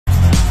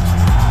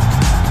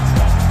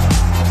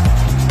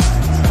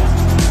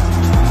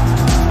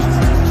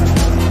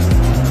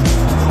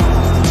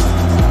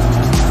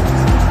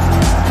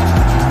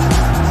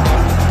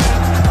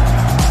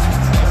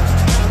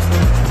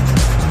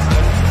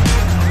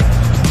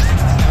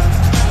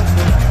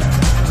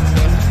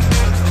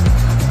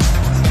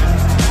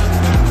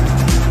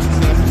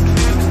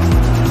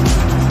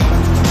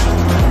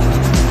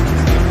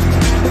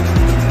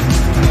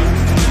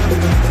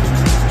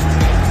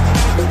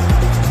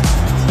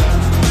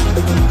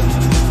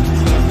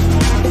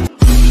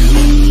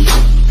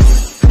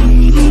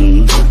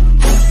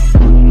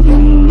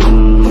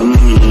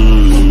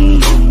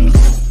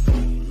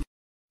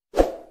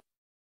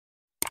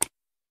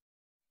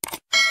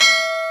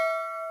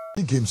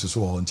games as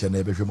well until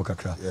never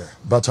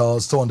but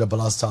still on the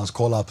Blast Stars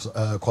collapse,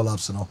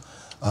 you know.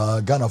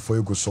 Ghana for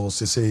you go so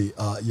say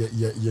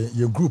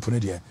your group in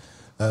there,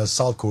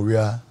 South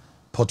Korea,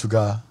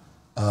 Portugal,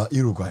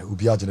 Uruguay,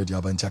 Ubiajane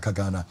Diabantaka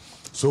Ghana.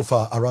 So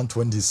far around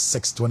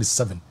 26,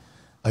 27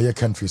 year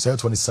countries,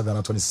 27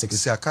 and 26.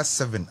 It's a cast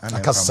 7 and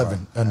a cast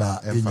 7 and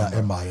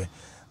MI.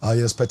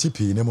 Yes,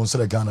 Petipi, Nemo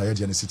said Ghana,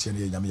 Yedian City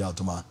and Yami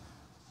Attamah,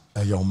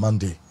 on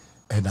Monday,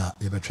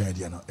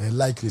 and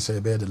likely say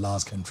the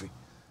last country.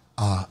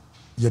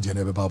 Yedian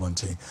ever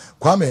Babante.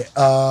 Kwame,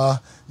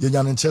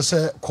 Yan and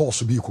Chesse,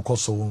 course be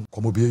Kokoso,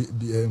 Comodi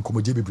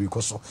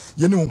Bricoso,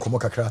 Yenu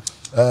Komokakra,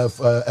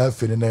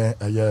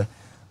 Finine,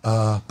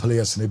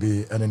 players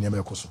maybe and in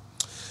Yamekoso.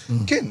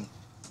 Ken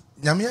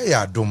Yamia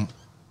Yadum,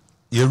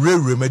 ye real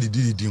remedy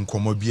did in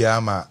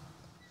Komobiama.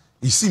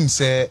 It seems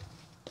say,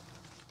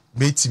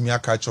 mate me a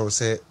catch or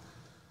say,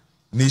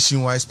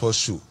 nationwide sports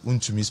show,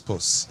 Wontumi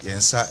sports,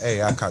 Yensa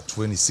Yaka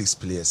 26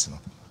 players.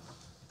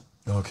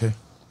 No. Okay.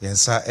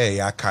 Yensa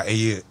Yaka a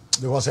year.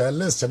 There was a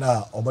list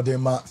now,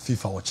 Obadema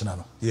FIFA watching.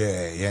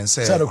 Yeah,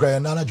 Yensa. Saddle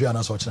Nana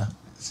Gianna watching.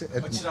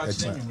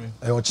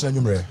 Watching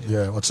number,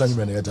 yeah, watching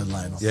the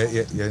deadline. Yeah,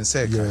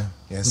 Yensa.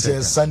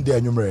 Yensa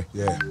Sunday number.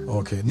 Yeah,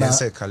 okay.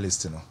 Yensa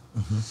Calistino.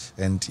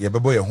 And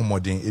Yeboah your home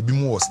ordin, a bit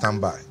more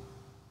standby.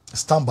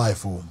 Standby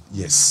for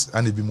yes,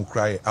 and a bit more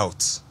cry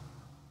out.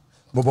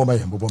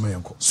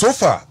 So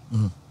far,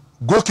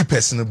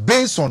 goalkeepers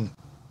based on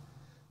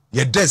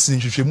your destiny,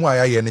 say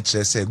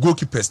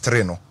goalkeepers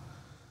trainer.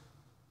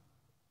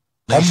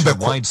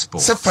 Nationwide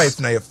sports. Say 5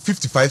 now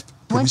 55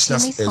 provisional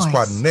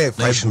squad.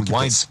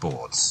 Nationwide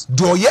sports.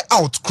 Do ye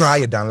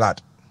outcry than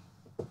lad?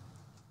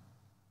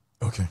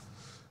 Okay.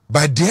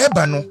 By the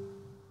Ebano,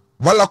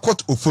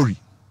 Walakot Ofori,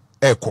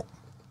 Eko.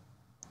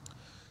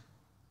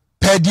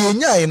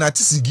 Pedienya in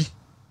Atisigi,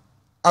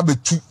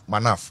 Abetu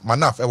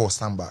Manaf, ever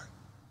standby.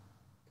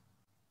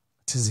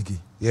 Tizigi.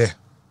 Yeah.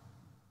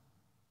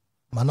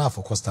 Manaf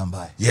for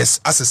standby. Yes,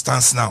 as it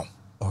stands now.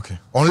 Okay.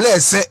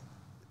 Unless say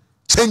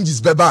changes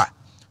beba.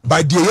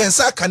 By the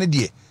Yensa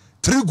Canadian,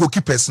 3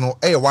 goalkeepers no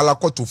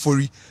Walakot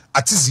Ofori,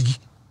 Atisigi,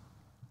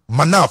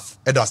 Manaf,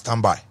 Eda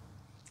standby.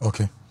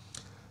 Okay.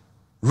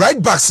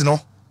 Right backs no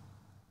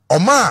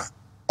Oma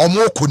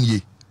Omo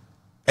Konye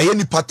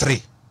Ayeni pa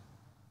 3.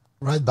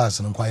 Right backs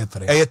no quiet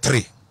 3.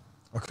 3.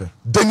 Okay.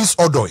 Dennis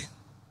Odoy,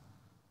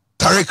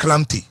 Tarek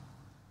Lamptey,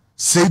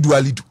 Seydou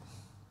Alidou.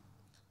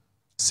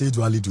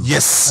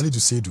 Yes. Alidou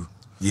Seydou.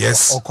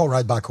 Yes. Or call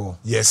right back or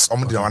yes.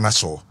 Omudi na wana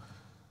show.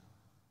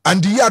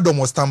 And the Yadom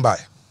was standby.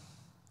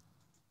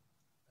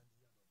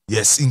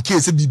 Yes, in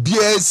case it be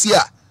BS here.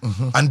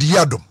 And the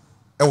Yadom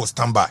was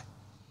standby.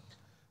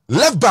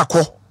 Left back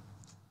oh.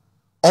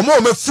 Omo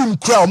me film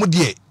cry omo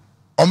die.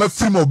 Omo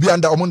film obi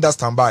under omo that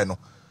standby no.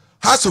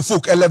 Has of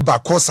folk left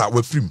back kosa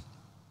we film.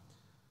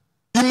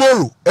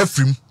 Imoro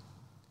efrim.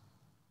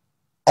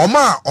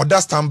 Oma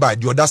other standby,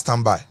 the other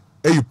standby.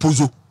 You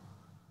pozo.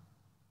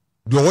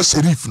 The other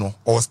sheriff no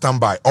or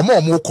standby.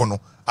 Omo kono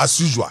as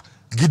usual.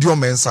 Gideon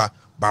Mensah,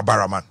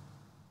 Babaraman.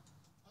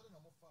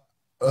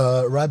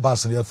 Right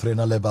backs in the 3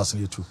 and left backs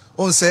in the 2.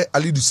 On say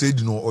Ali do say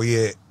no or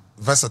ye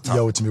versatile.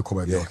 Yeah, with me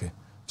okay.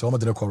 So I'm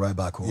gonna call right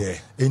back. Yeah.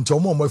 Into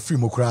Omo free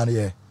Mokrani,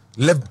 yeah.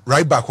 Left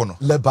right back on.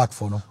 Left back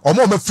for no.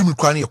 Omo me free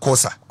Mokrani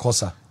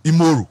Kosa.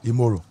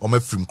 Imoro.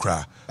 Omo free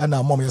Mkra. And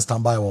now mom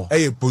standby or.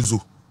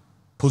 Pozo.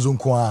 Pozo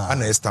Nkwa.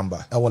 Ana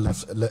standby. Our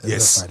left yes.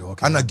 Left side.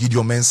 Okay. Ana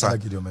Gideon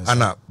Mensah.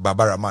 Ana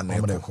Babaraman.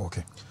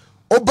 Okay.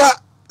 Oba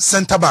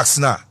center backs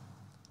na.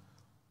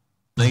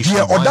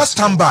 The other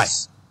standby.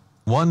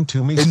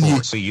 Wontumi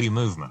sports EU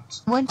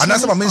movement. And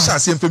that's what I mentioned.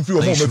 Same thing for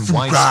you.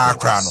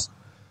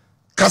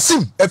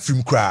 Kasim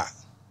Efrim Kra.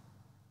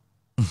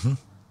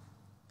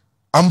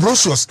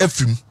 Ambrosius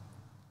Efrim.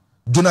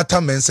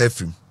 Jonathan Mensah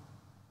Efrim.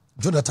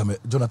 Jonathan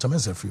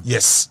Mensah Efrim.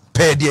 Yes.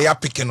 Pay the ya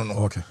picking on.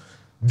 Okay.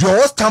 The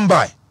other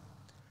standby.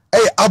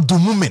 Abdul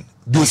Mumin.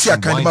 Do see a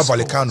Kanima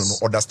Valecano no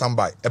or the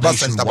standby. About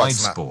center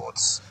backs na.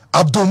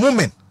 Abdul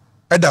Mumin.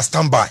 Eda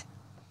standby.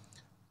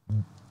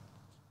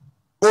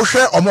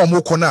 Oshe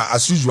omo kona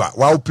as usual.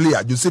 Wow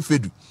player Joseph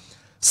Fedu.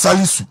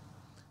 Salisu.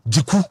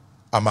 Jiku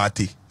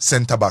Amate.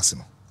 Center backs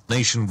no.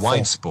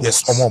 Nationwide sports.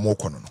 Yes, omo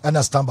kono no. And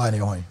a standby ne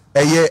hoy.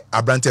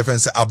 Abrante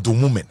fence Abdul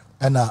Mumin.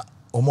 And a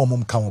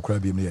omo kan okra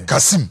bi me.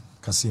 Kasim.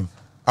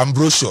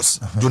 Ambrosius.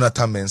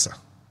 Jonathan Mensah.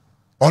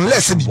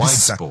 Unless it be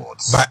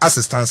by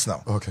assistance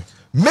now. Okay.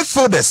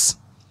 Midfielders.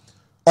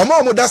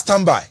 Omo that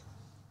standby.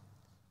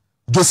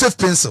 Joseph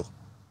Pencil.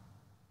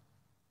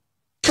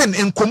 Ken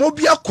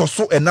Nkomobia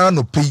Koso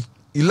enano pay.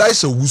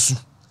 Elisha Wusu.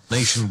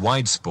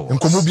 Nationwide sports.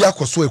 Nkomobia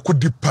Koso e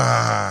kodi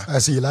pa. I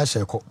see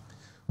Elisha ko.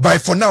 By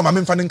for now,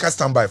 I'm finding can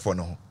stand by for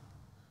now.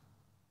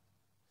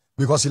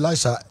 Because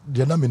Elisha,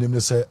 the name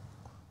say,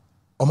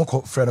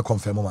 Omoko friend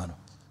confirm man.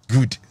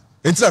 Good.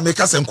 Until I make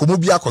us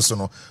Nkomobia Koso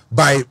no.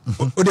 By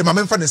the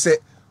Mamma Fanny say,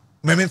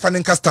 Mamma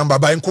Fanning can stand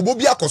by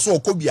Nkomobia Koso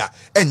Kobia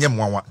and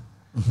Yemwa.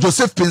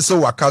 Joseph Pencil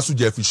Wakaso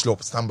Jeffrey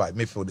Schlupp stand by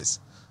midfielders.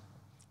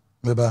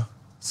 Maybe.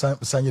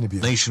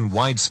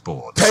 Nationwide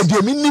sports. Pay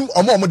the minimum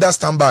omo that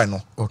standby no.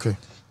 Okay.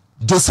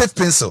 Joseph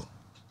Pencil,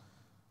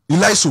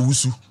 Elisha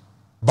Wusu,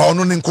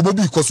 Baono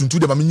Nkomobi because into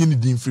the Mamini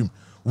Dean film,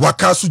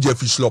 Wakaso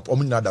Jeffrey Schlupp,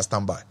 Omunada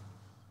standby.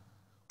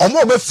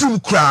 Omo me film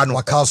cry no.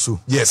 Wakaso.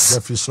 Yes.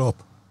 Jeffrey Schlupp.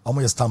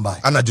 Omo standby.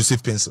 Anna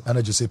Joseph Pencil.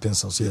 Anna Joseph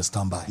Pencil, so yes,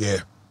 standby.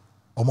 Yeah.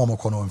 Omo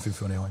kono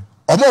mfifi one hon.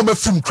 Omo me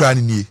film cry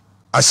ni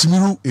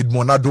Ashimiru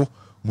Edmonado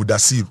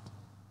Mudasiru.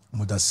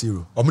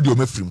 Omo de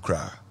omo film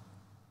cry.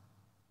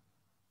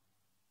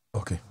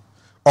 Okay.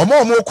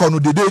 Omo kono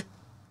dede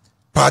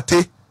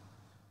Pate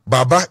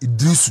Baba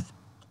Idrisu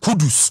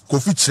Kudus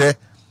Kofi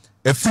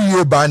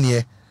Afriyie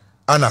Barnie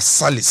Anna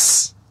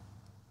Salis.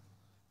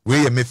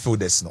 Where you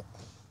midfielders no.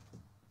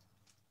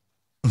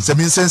 Se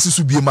min sense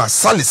su bi ma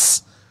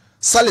Salis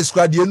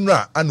crowd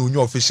enura and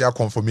onyo official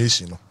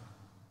confirmation no.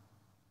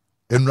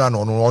 Enura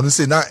no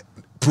say na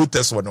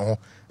protest won ho.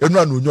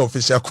 Enura no onyo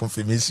official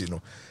confirmation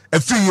no.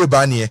 Afriyie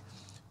Barnie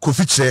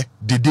Kofi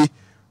Dede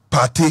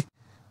Pate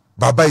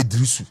Baba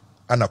Idrisu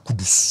Anna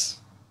Kudus.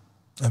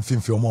 And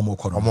Finfi Omo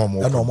kono.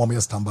 And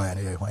Omo standby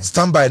na ye.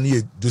 Standby na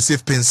ye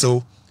Joseph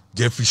Pencil,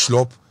 Jeffrey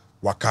Schlupp,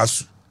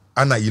 Wakaso,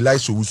 Anna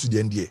Elisha Wusu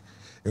de ndie.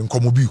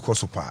 Nkomobi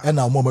koso pa. And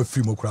now Mama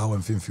free mo kra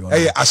wan Finfi.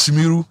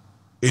 Ashimiru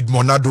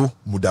Edmonado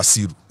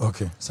Mudasiru.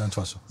 Okay,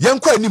 Santoso.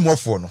 Yenko any more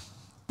for no.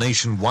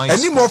 Nationwide.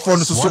 Any more for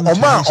no so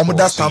Oma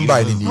Omoda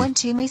standby ni.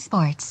 Wontumi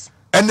Sports.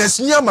 And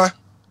Nyama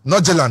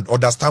Nordjylland or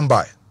da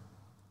standby.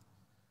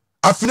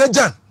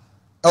 Afena-Gyan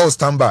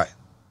standby.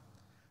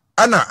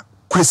 Anna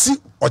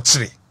Kwesi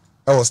Ochre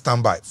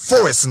standby.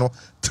 Forest no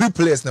 3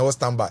 players na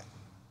standby.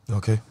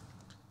 Okay.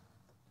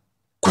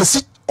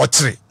 Kwesi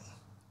Ochre.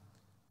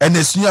 And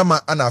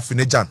Nyama and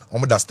Afena-Gyan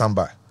Omoda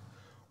standby.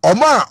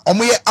 Oma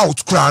omoye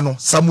out kra no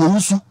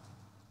Samuosu.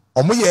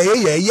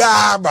 Omoye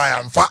ya by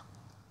amfa.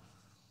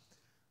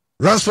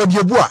 Ransford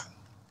Yeboah,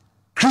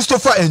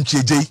 Christopher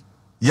Ncheje,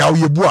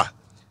 Yeboah,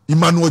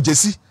 Emmanuel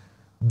Jesse,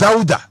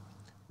 Dauda,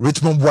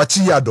 Richmond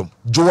Boachi Yadom,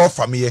 Joel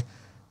Famille,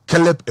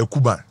 Caleb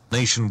Ekuban.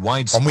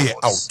 Nationwide Omoye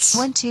out.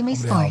 Wontumi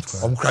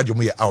Sports.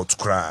 Omoye out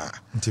kra.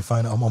 Nti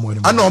fine omo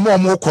ni. Ana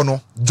omo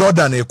kono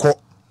Jordan Eko,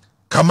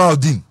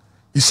 Kamaldin,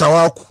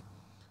 Isawaku,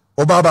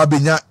 Obaba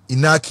Benya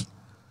Inaki,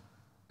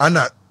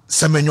 Ana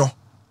Semenyo,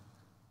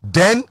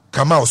 then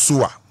Kamal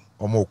Suwa,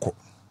 Omoko.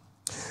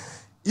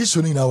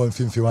 Issue ni na wan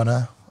Finfi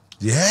wana.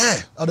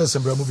 Yeah. Other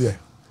sembra movie.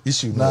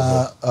 Issue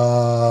na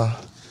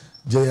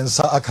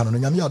Jayensa akano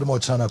nyame ya mo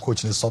chana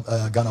coach ni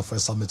Ghana for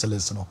summit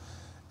list no.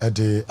 E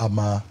de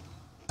ama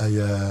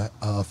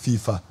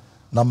FIFA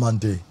na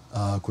Monday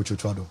coach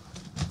Otwado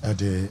e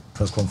de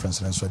press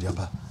conference na so dia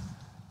ba.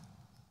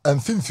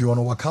 Finfi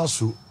ono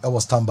Wakaso e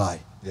was standby.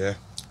 Yeah.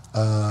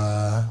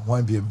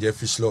 One be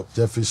Jeffrey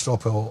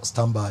Schlupp was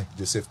standby.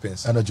 Joseph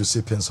Pence. And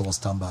Joseph Pence was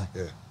standby.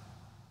 Yeah.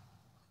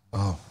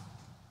 Oh.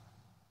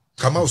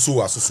 Kamal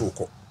Suwa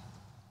Susoko.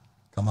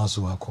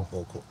 Kamasu wako.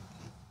 Oko.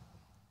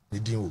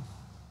 Nidin.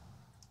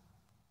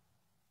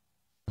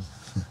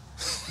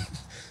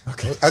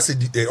 Okay. I said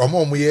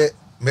omo ye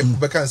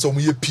beka nso omo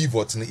ye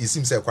pivot no it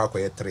seems say kwa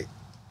 3.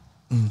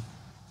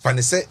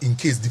 Fane say in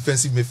case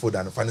defensive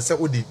midfielder no fane say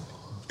odi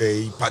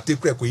Pate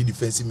kra kwa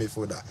defensive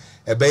midfielder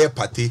e be ye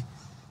Pate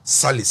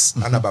Salis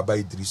ana Baba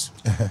Idrisu.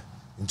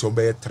 Nti omo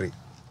be ye 3.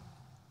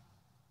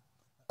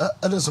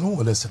 Adesso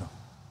no listen.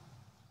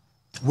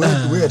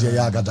 Where the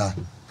Yagada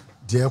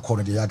the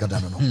corner the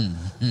Yagada no.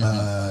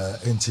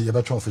 Until you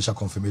better official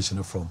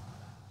confirmation from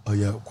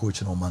your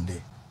coaching on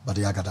Monday, but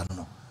the Yagada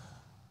no.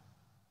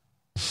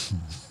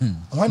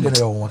 When did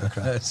they want to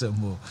cry?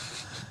 Some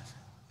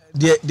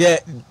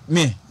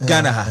me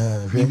Ghana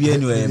ha. Bibi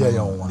anyway,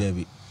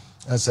 David.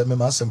 I said, me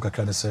masem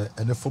kakra say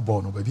any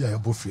football no baby I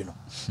bo free no.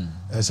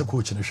 I say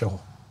coach no hwe ho.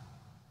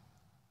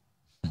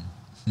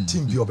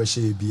 Team bi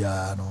obehye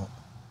bia no.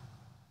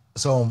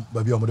 So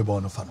baby omo de ball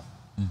no fa no.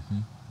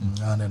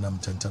 And then I'm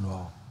tenting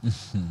wow.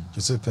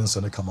 Joseph Pence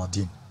on the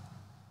Kamadin.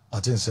 I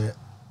think say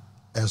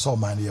I saw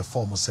mine here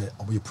form say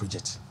a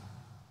project.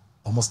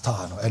 Almost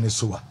star no any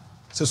soa.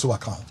 Say so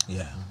account.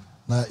 Yeah.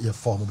 Na your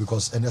form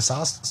because and the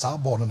sa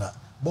born na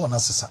born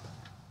as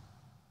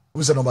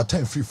we say number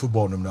 10 free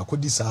football no na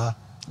kodi sa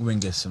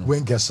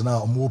wingers na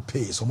omo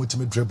pace omo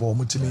timi dribble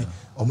omo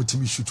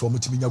timi shoot omo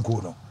timi nya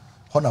goal no.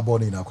 Hona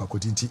born na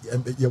akwakwoti nti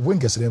your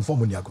wingers dem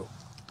form nya goal.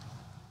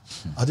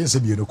 I didn't say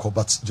be no call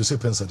but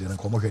Joseph Pence didn't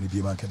come okay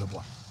be man kind of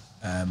boy.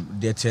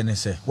 The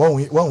tennis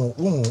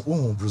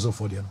one Brazil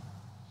for them.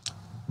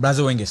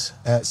 Brazil wingers.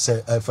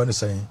 Say funny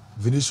saying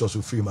Vinicius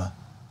will free man.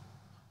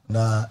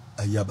 Na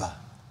Ayaba.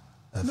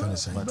 Funny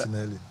saying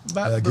Martinelli.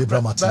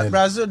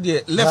 Brazil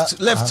the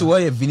left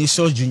where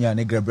Vinicius Junior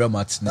and Gabriel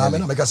Martinelli. I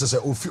mean make say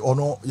ofi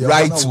ono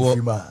right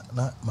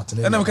na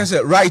Martinelli. And I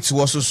say right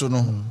was also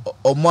no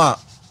Oma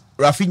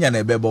Rafinha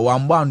na bebo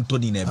wamba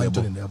Anthony na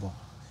bebo.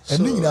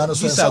 And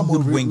these are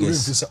good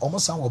wingers.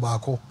 Almost some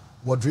Obako,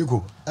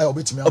 Rodrigo.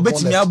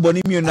 Obetimi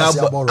aboni mi na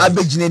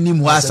abegine nim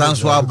ho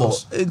asanso abo.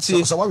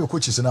 So why your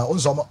coaches now?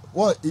 Also,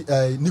 what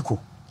Nico?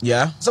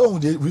 Yeah. Some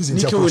of the reason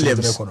Nico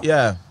Williams.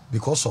 Yeah.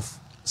 Because of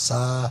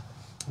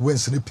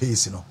wins in the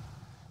pace, you know.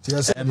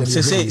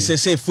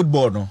 Say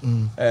football no.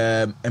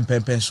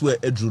 Empempenso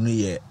edru no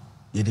ye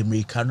ye de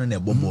Americano na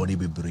ebo body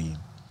bebree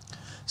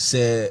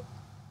se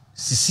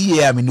sisi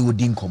ya me no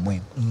din komo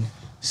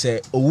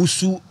se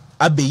owusu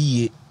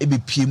abeyiye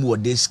ebepie mu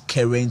this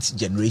current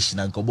generation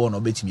and kobo no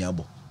betimi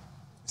abo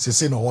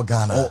sisi no wo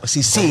Ghana oh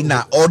sisi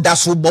na order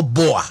so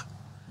bobo a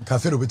nka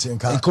fero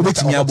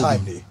betimi abo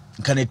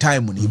nka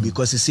time ni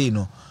because sisi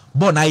no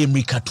born I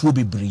America to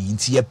bebree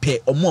nti ye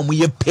pe omo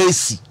ye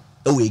pesi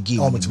ewe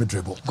game omo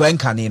dribble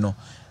gwankane no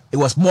it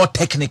was more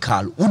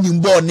technical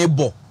unimbo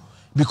nebo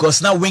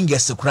because now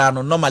wingers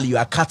no normally you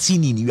are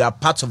cutting in, you are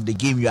part of the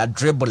game, you are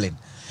dribbling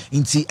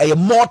into a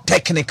more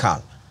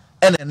technical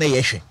and a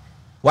yeshe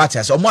what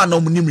else omo no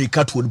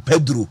munimrika to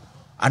Pedro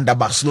under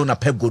Barcelona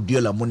Pep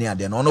Guardiola money and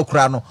then ono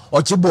krano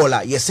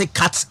ochibola you say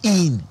cut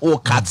in or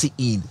cut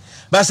in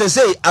but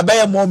say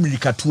abaya more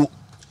America to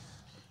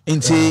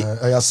into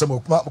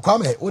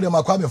Kwame o de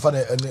ma Kwame fa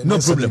no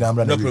problem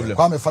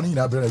Kwame fa ni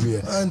na bra na wie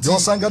yo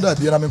sangada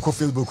bia na me ko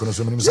Facebook no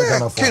so me say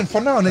Ghana for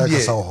for now na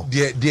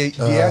de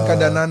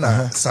yankada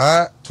na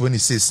sa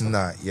 26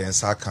 na yen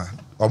saka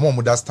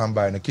omo da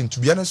standby na kin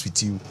to be honest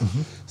with you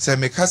say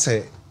me ka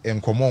say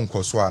enkomo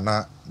nkoso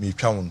na me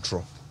twa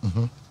wontro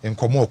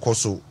enkomo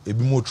okoso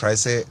ebi mo try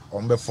say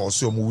on be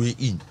force o mo way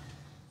in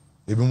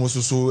ebi mo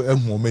so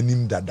ehu o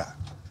manim dada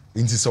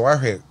nti so wa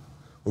hwe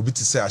obi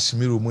ti say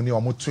ashimiru mu ni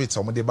omo tweet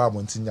omo de ba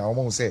montinya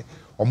omo say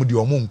omo de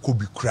omo nko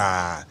bi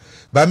kra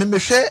ba me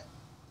hwe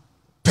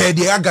pe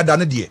de agada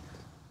no de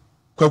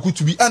kwaku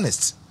to be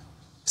honest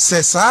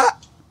say sa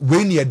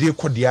we ne de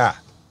kode a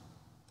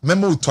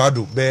memo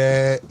utado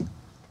be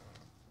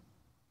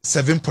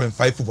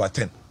 7.5 over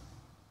 10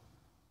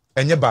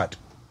 enye bad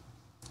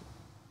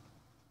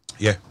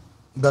yeah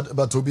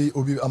but obi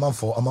amount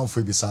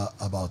for bisa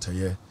about a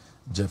year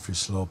Jeffrey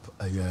Schlupp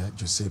a year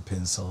Jose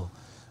Pencil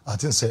I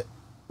think say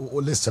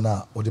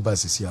listener or the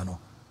basis no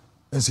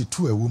and see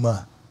two a woman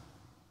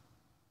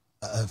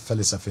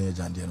Felix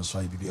Afena-Gyan and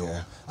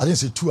Afriyie I didn't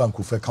say two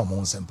uncle for come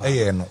on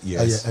sempa no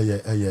yes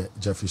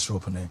Jeffrey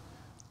Schlupp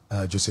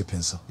and Jose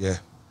Pencil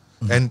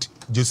and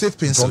Joseph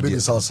Pencil don't be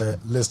this say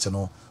listen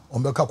no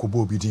on be kako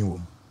bo bi din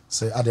wo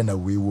say adena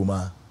we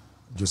woman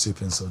Jose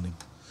Pencil ni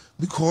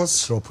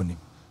because Schlupp ni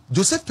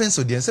Joseph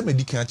Pencil dey say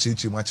medical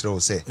chirichi ma kire o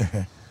say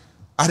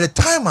at the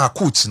time our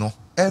coach no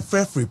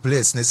every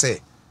place ne say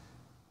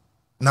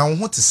now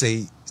what to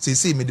say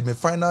me the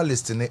final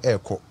list in the air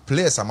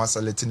players am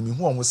selecting me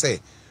who am say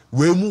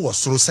we mu was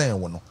so saying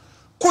wo no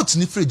coach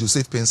ni free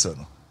Joseph Pencil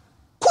no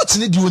coach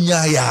ni di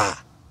onyaya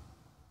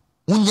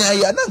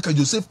na nka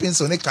Joseph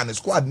Pencil ne kan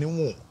squad ni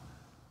wo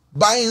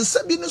by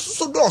nsabi ne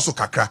so do so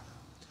kakra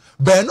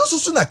be no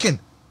so na ken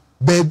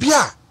baby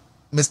a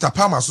Mr.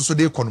 Palmer so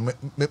dey kon me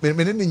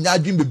ne nya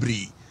adwin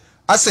bebre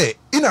I say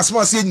in as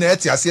much as na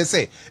etiase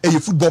say e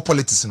football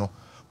politics no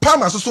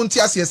Palmer so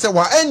ntiase say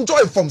wa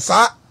enjoy from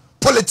sa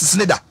politics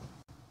neda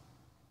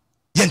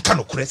yen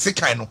kano kure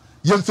sekai no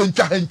yen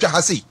fentwa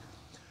ha sei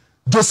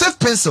Joseph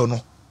Pencil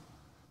no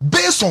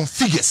based on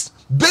figures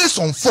based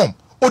on form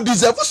o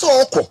deserve so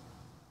okọ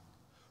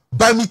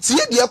by mitie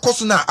de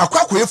ekoso na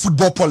akwakoye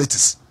football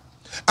politics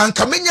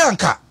anka menya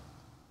anka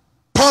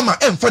Palmer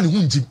emfa ne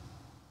hunjim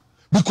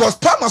because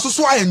Palmer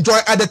so I enjoy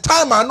at the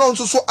time I know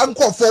so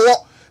anko for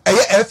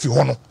eye efi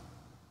ho no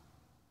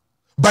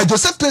by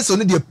Joseph Pencil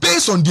no dey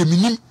based on the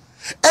minim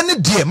any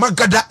dear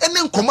magada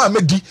any nkoma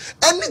amedi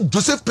any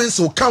Joseph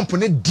Pencil camp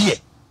ne dear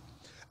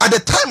at the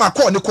time I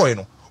call ne coin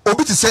no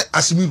obi ti say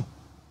Ashimiru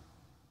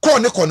call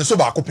ne so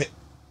ba kope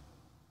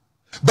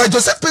by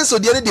Joseph Pencil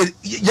the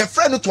your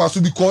friend to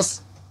asu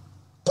because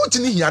coach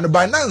ni hia no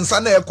by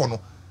nansa na ekono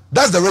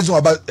that's the reason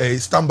about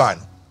standby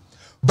no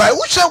by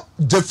which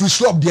Jeffrey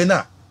Schlupp there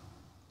na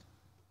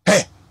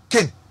hey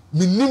ken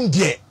minim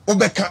dear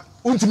obeka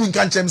untimi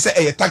nka nchem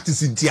say e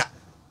tactics ntia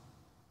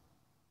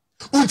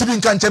untimi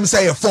nka nchem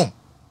say e form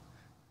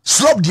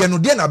Schlupp de no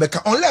de na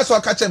beka unless o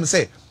ka chem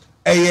say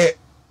eye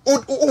o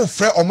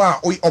frɛ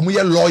omo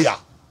ye lawyer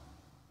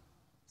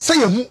say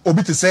hu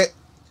obi te say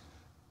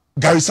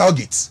Gary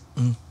Southgate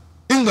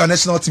England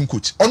national team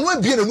coach ono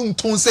abie na num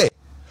ton say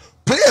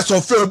players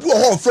of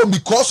from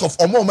because of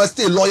omo must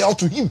stay loyal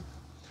to him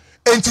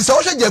and ti say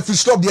o Jeffrey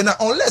Schlupp de na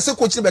unless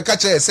coach be ka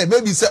say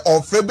maybe say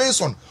of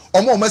based on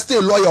omo must stay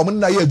loyal omo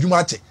na ye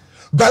adwuma ache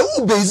by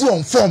who based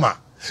on former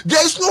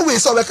there is no way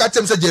so we can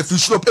say Jeffrey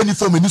Schlupp any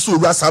form any so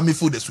rasa me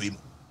for the swim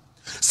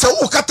so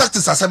o ka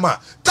tactics asema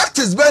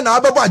tactics be na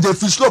ababa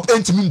Jeffrey Schlupp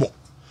entimimbo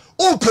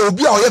o pe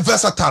obi a o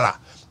versatile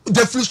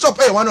Jeffrey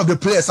Schlupp one of the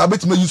players I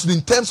bet me use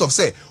in terms of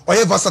say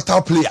o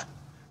versatile player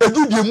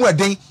edu die mu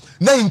eden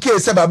na in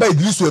case say baba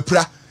Idris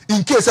Wepra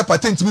in case say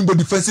patent timimbo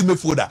defensive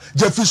midfielder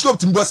Jeffrey Schlupp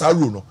timbo sa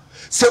ro no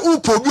say o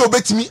pe obi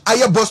obetimi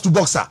aye box to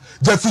boxer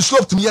Jeffrey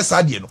Schlupp timi yes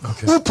ade no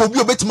o pe obi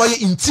obetimi aye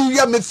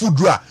interior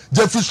midfielder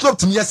Jeffrey Schlupp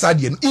timi yes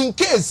ade no in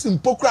case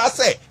impokra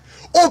say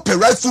o pe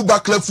right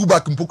fullback left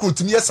fullback impokra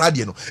timi yes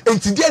ade no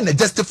enti dey na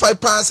justify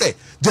pan say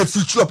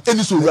Jeffrey Schlupp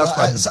any so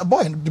squad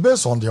boy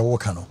depends on their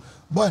work no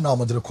boy now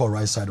I'm call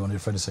right side on the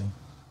friend saying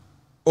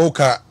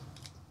oka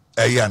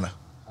ayana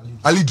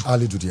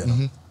alidu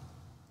there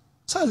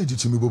so alidu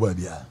timi boba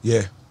bia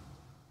yeah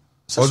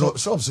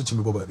So to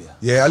me, Boba.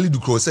 Yeah, Ali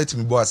Dukro said to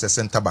me, boy, as a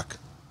centre back.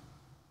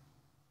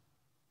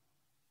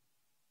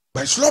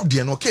 But Schlupp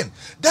there no Ken.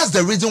 That's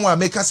the reason why I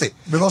make her say.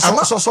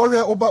 Because so sorry,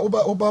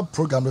 Oba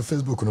program the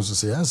Facebook no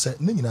say and say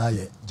ningi na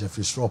ye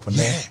Jeffrey Schlupp and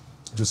yeah.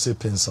 Just say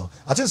pencil.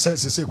 I think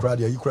say crowd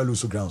here you cry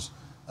lose grounds.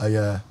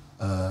 Yes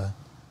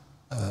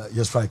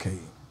strike.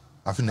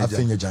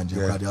 Afena-Gyan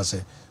crowd here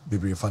say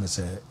Bibi fan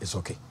say it's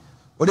okay.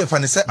 What the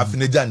fan say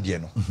Afena-Gyan there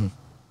no.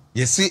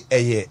 You see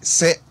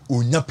say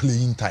onya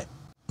playing time.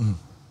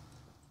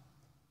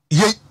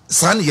 Ye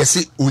san ye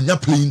say onya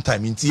playing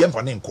time inti ye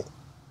mfa nenko.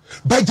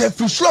 By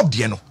Jeffrey Schlupp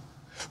there no.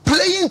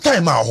 Playing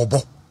time a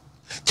hobo.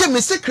 Can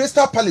me say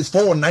Crystal Palace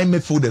for 9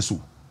 midfielders.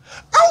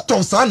 Out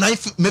of 9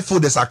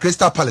 midfielders are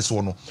Crystal Palace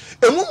one.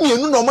 Emu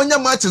mienu no manya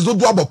matches do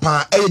abo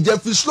pa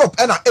Jeffrey Schlupp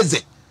na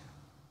eze.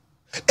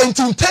 And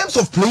in terms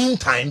of playing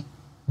time,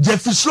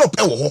 Jeffrey Schlupp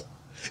ewo ho.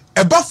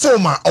 Eba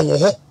former ewo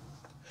ho.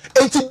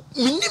 And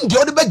minim the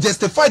other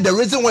justify the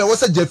reason why I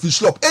was a Jeffrey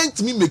Schlupp ain't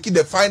me making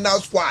the final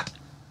squad.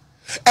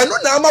 And no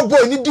na my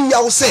boy ni di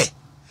ya say.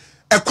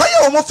 A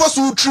kwaya omofa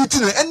so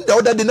treating and the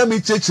other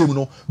dynamic church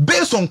no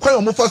based on kwaya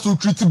omofa so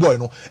treating boy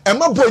no e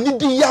ma boy ni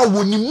di ya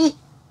woni mu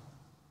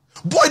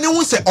boy ni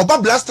won say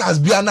oba blasters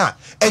bia na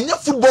enya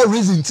football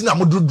reason ti na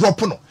mo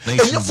drop no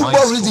enya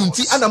football reason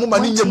ti ana mo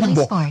mani nya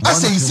bimbo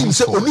ase isim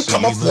say oni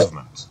kama for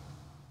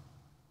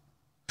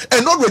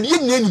and already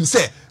yen nim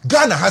say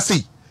Ghana ha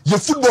say ye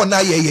football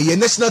na ye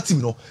national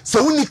team no say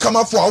oni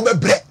kama for a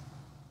bre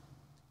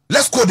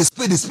let's call the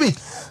speed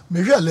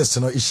me realist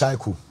no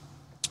ishaiku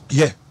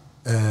yeah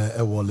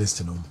a war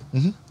list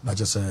not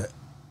just a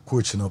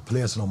coach no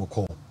players no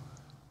call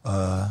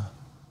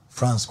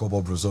France go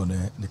Bob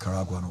Brozone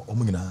Nicaragua no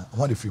omina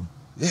what film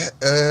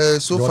yeah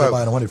so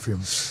far what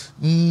film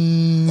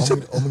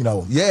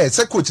yeah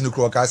say coach no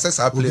croaka say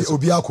sa players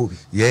obi akobi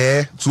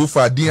yeah so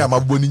far din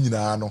amaboni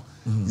nyina no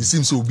it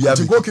seems so obi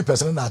abi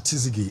goalkeepers na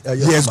Atizigi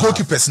yes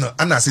goalkeepers no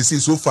and as say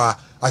so far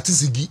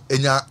Atizigi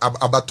enya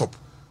aba top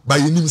but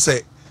you nim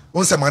say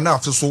on se man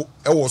after so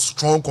it was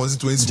strong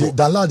constituency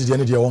that lad the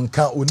end on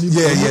can only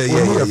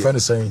yeah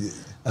friend saying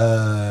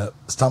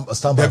stamp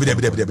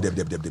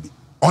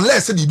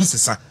unless the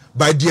business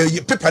by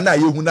the paper na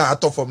you na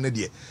out from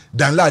there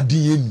dan lad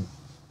din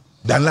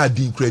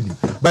credit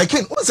by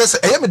ken on say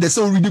I am the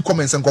say read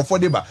comments and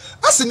comfort dem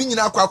as ni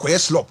nyina akwa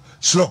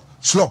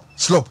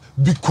Schlupp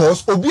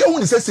because obi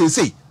ehun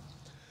say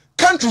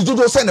countries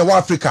do say na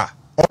Africa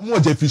omo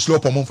Jeffrey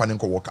Schlupp omo fa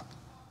nko work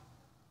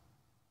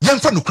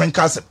yemfa no crank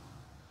castle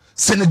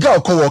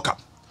Senegal ko World Cup,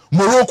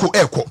 Morocco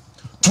eko,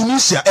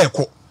 Tunisia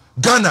eko,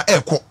 Ghana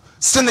eko,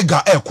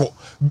 Senegal eko.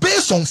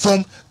 Based on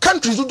form,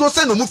 countries who don't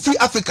send no free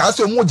Africa as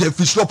more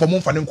Jeffrey Schlupp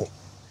among Fanenko.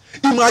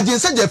 Imagine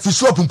say Jeffrey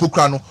Schlupp in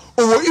Pokrano,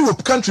 or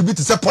Europe country be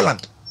to say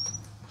Poland.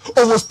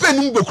 Or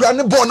Spain in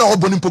Pokrano, born or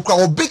born in Pokrano,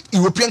 or big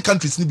European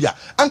countries Libya,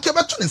 and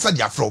Kebatun inside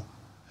the Afro.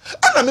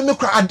 And I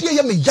make a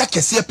dear me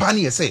yakesi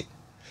pani say.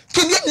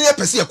 Can you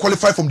never see a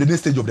qualify from the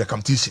next stage of the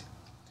competition?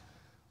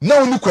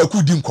 Now only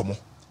kwaku dim komo.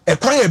 A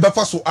kwanya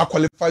befa so are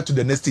qualified to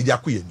the next stage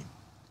akuyeni.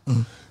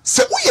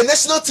 Se we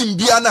national team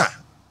bia na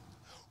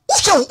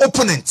wo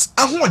opponent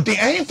ahoden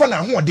ahemfa na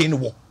ahoden no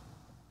wo.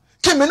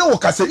 Keme no wo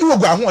ka se iwo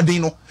gwa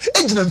ahoden no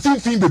ejina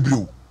mfimfin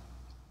bebreu.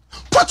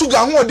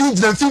 Portugal ahoden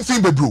ejina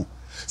mfimfin bebreu.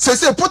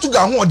 Se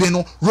Portugal ahoden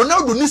no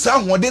Ronaldo ni sa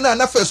ahoden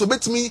na first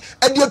obetimi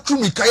e de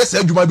atumi kaye sa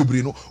adwuma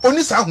bebreu no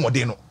oni sa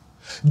ahoden no.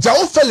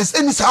 Jao Felix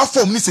eni sa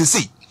form ni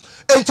se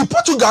enti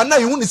Portugal na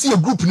yehu ni se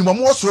group ni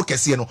mo soro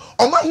kese no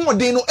oma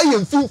ahoden no eye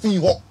mfimfin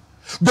ho.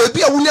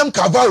 Baby a William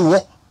Carvalho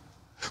wo.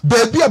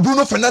 Baby a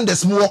Bruno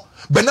Fernandes mo.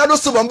 Bernardo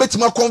Silva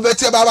betima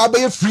convert ba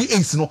be free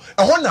ace no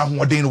ehon na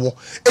ahoden wo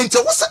enti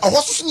wo se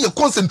ahoso ne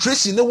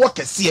concentration ne wo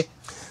kese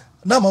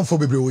na man for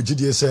bebre wo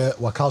gidie se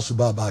Wakaso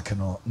ba back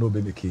no no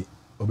be make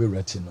obe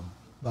ready no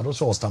but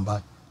also stand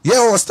by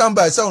yeah stand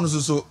by say on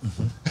so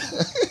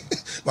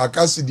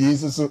Wakaso die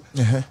so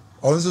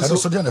on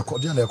so dia na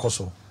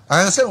ekoso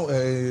an say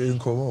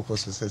nko ko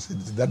so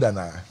dada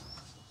na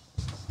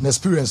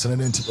experience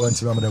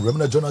and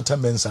remember Jonathan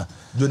Mensah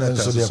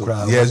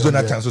yes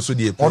Jonathan so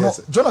dey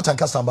Jonathan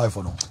can stand by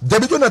for no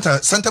David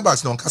Jonathan center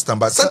backs no can stand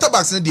by center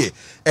backs no dey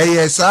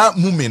sa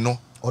mumi no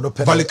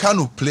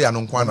Valicano player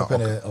no kwa na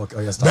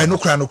by no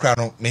kra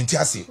no menti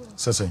ase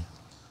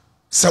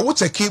say what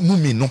take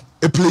mumi no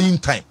a playing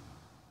time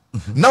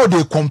now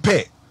they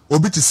compare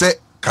obi to say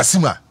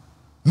Kasima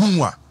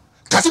Numwa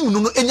Kasimu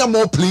no enya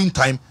more playing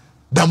time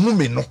than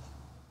mumi no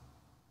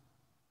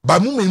ba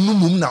mumi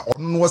no na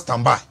no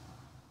stand by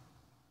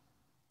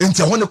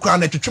enti ho ne kra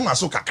na twetwema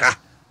so kakra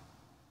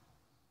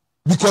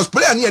because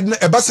player ne edina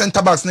eba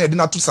center backs na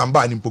edina to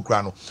samba ni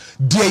mpokra no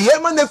de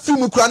yema na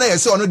film kra na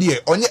yese ono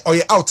de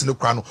onye out ne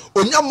kra no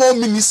onya more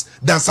minutes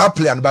than sa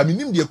player no ba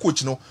minim de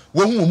coach no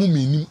wo hu mu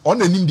minim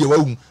ona nim de wa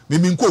hu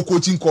mimi nko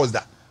coaching course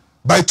da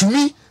by to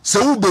me se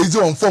wo base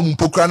on form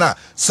mpokra na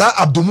sa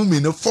abdomumi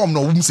ne form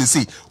no wum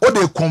sese o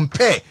de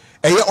compare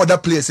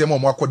other players e mo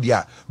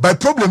akodia by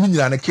problem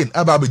nyina na ken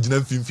aba abegina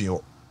mfimfin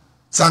ho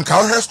sanka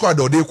o squad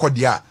o de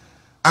kodia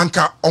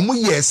anka omo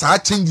yes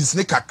changes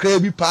ne kakra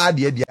bi pa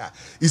de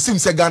it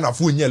seems say Ghana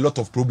for a lot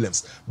of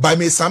problems by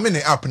me examine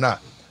app na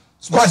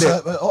squad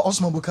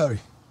Osman Bukari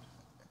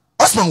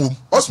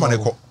Osman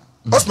eko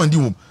Osman di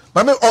wom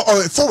by me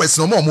forwards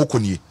no more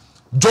konie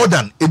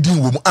Jordan edin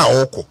wom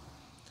a oko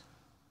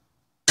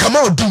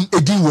Kamal din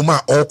edin wom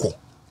a oko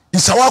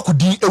Isawaku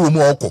din ewom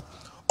oko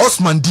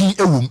Osman din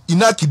ewom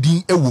Inaki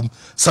din ewom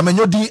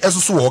Samenyo din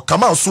esoso wo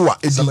Kamal so a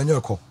edin Samenyo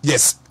eko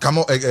yes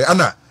Kamal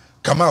ana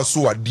Kamal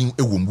so a din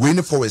ewom we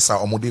ne forwards a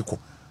omode ko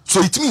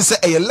so it means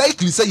say a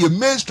likely say your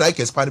main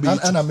strikers pan be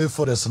and I made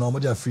for this no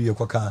omode Afriyie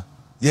kwaka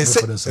yes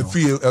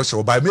Afriyie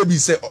elsho by maybe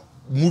say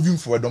moving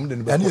forward dom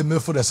den be and you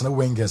made for this no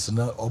wingers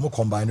no omo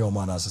combine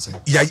omo na say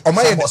yeah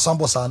omo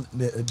sambo san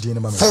din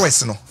ma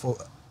forwards no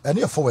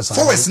any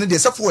forwards ne dey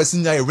say forwards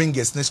na your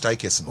wingers ne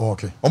strikers no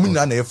okay omo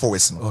nyina na your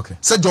forwards no okay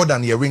say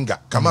Jordan your winger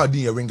Kamal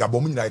din your winger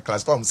but omo nyina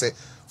classify am say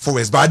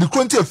forwards but the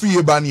current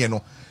Afriyie Barnie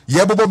no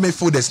Yeboah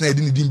midfielders na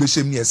edin din be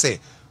shem ne say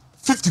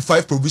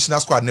 55 provisional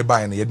squad ne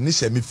buy na ye ne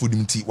share midfield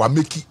mti wa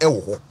make e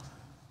wo ho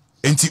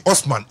enti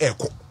Osman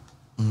eko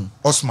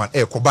Osman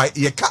eko by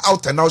ye ka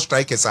out and out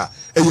strikers a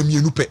e ye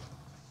mienu pe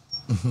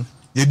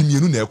ye di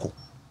mienu na eko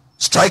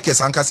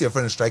strikers anka se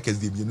friend strikers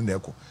de mienu na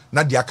eko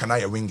na dia kana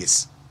ye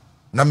wingers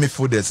na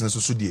midfielders ne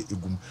so de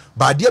egum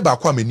ba de ba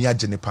kwa mani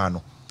agene pa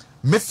no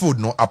midfield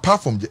no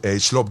apart from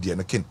Schlupp de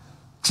no kin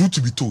truth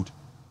to be told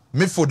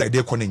midfield that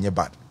they kon nye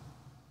bad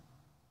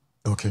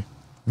okay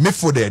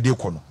midfield that they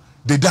kon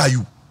they die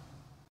you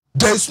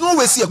there is no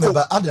way see no,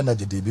 but at the end of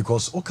the day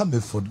because o come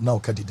midfield now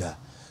kadida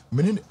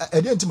meaning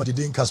I didn't think they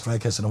didn't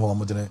strikers no more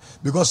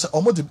because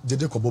omo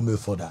de ko bo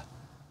midfielder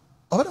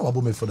omo na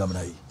bo midfielder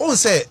na yi on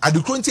say at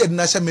the current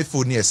national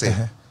midfield near say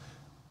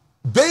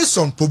based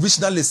on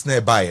provisional list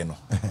na buy no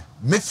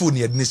midfield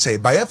near ni say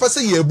buy for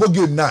say Yeboah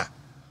game na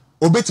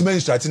obetime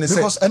instruct ni say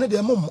because any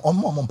dey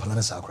mom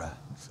plan sa akra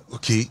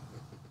okay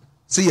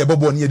say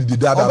Yeboah near the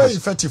dada very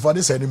effective for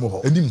this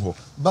anymore enim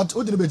but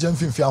o de be jam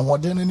finfi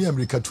ahoden ni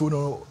America tu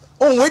no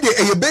on we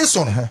dey based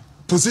on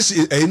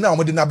position na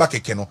omo de na back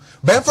keke no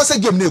buy for say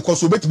game na e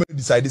so obetime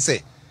decide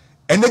say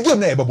and the game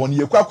na Yeboah ni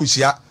ekwa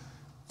akohia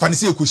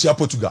fanisi ekohia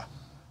Portugal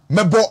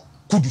mebo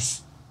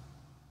Kudus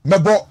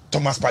mebo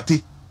Thomas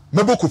Partey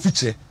mebo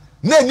Kofiche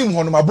na enim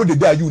ho no mabo de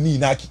da you ni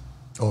inaki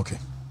okay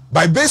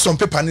by based on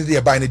paper ni dey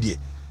buy ni dey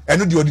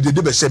eno de odi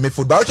de be share me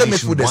food but me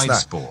food is na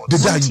the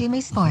da you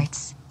Wontumi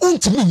Sports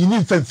untimi nyini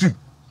mfam film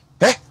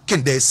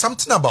can there is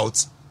something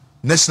about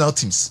national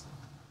teams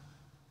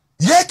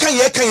ye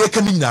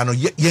kan ni na no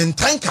ye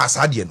ntan ka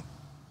asade no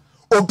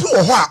obi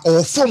o ho a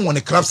o form on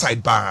the club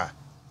side ba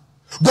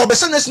but be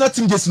national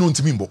team just no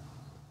ntimi mbo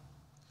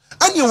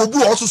ani obi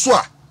o so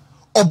a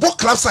obo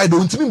club side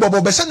o ntimi mbo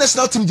be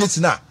national team just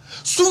na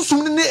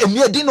sunsum ne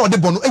eni ade na o de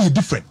bo no e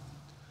different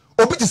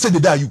obi ti say the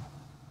da you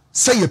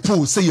say ye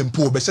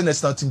mpo be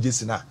national team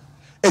just na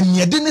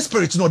eni ade ne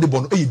spirit na o de bo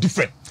no e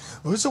different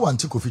we say one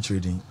coffee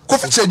trading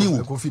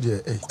coffee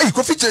there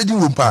coffee trading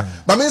wo pa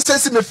ba men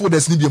sense me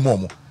folders ni bi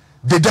mo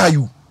de da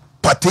you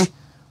Partey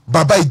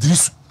Baba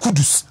Idris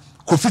Kudus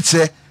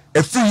Kofi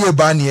Afriyie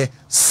Barnie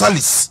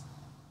Salis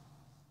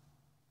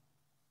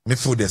me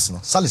folders no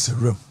Salis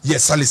room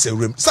yes Salis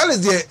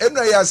there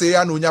emna ya say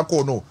ya no nya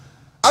call no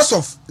as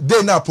of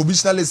day na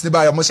provisional list ne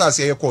ba ya mo sha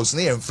say ya course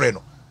ne en frɛ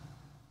no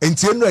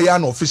enti emna ya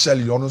no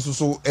officially ono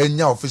so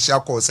enya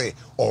official call say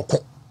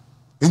ɔkɔ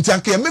enti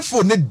anka me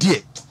phone ne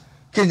die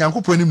Kenya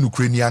nko ponim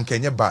nukure ni anka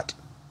enye bad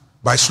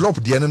by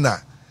Schlupp de na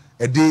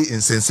e de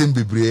insensem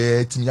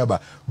bebre tinya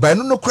ba by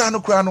no kura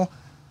no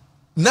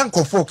na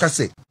nkofo ka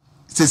se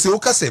o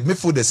ka se me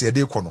for the se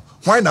de ko no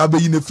why na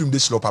abayi na film de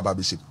Schlupp aba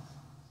be ship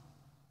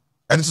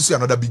and to see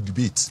another big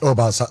debate oh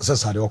ba say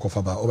Saddick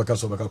okofa ba obeka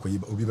so obeka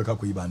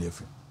ko yi ba na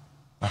afi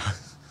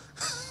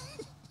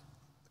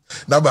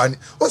na Barnie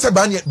o say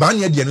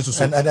Barnie de no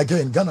so and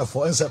again Ghana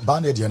for say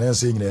Barnie de na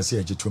say nyina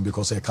say agitum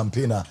because a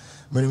campaigner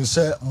when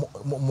say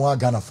mo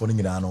Ghana for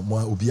nyina no mo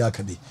obi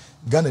aka bi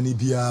Ghana ni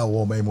bia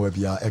wo mai mo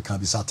bia e can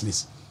be at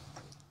least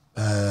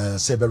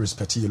say be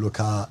respect your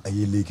local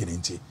league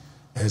nti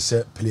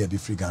say player be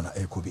free Ghana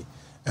e ko bi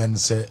and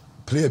say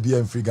player be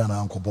in free Ghana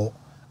anko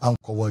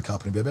World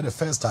Cup be the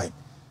first time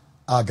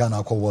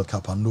Ghana ko World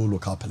Cup and no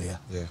local player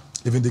yeah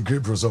even the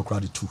great Brazil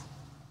crowd too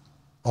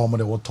all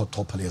money what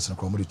top players and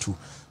crowd too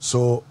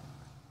so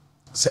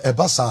se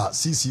ebasa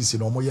CCC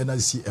no mo ye na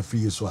see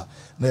Afriyie so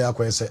na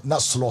yakwa say na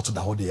slot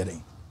da ho de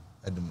yen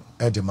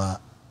Attamah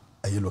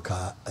a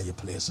local a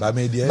place na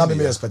me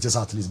expect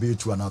at least be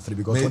 2 and 3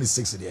 because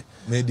 26 there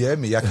me there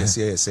me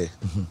yakese say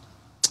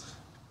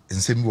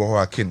nsem wo ho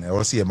akin e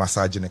wo say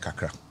massage ne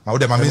kakra ma wo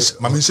de ma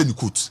mention ni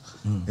coat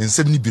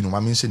nsem ni bi no ma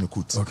mention ni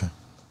coat okay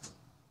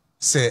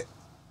say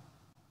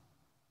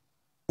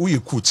we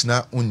coach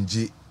na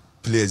unji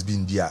players bi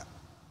ndia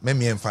me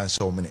enfan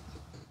show me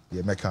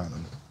ye meka no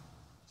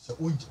so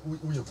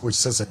we coach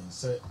say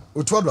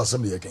o to do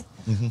assembly again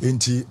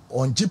enti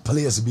onji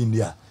players bi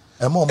ndia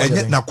e ma o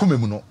na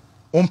komemu no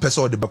on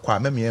person de bekwa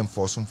me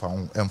enforce mfa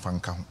ho emfa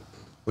nka ho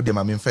o de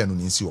ma me mfa no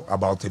nsi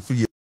about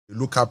Afriyie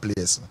local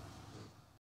players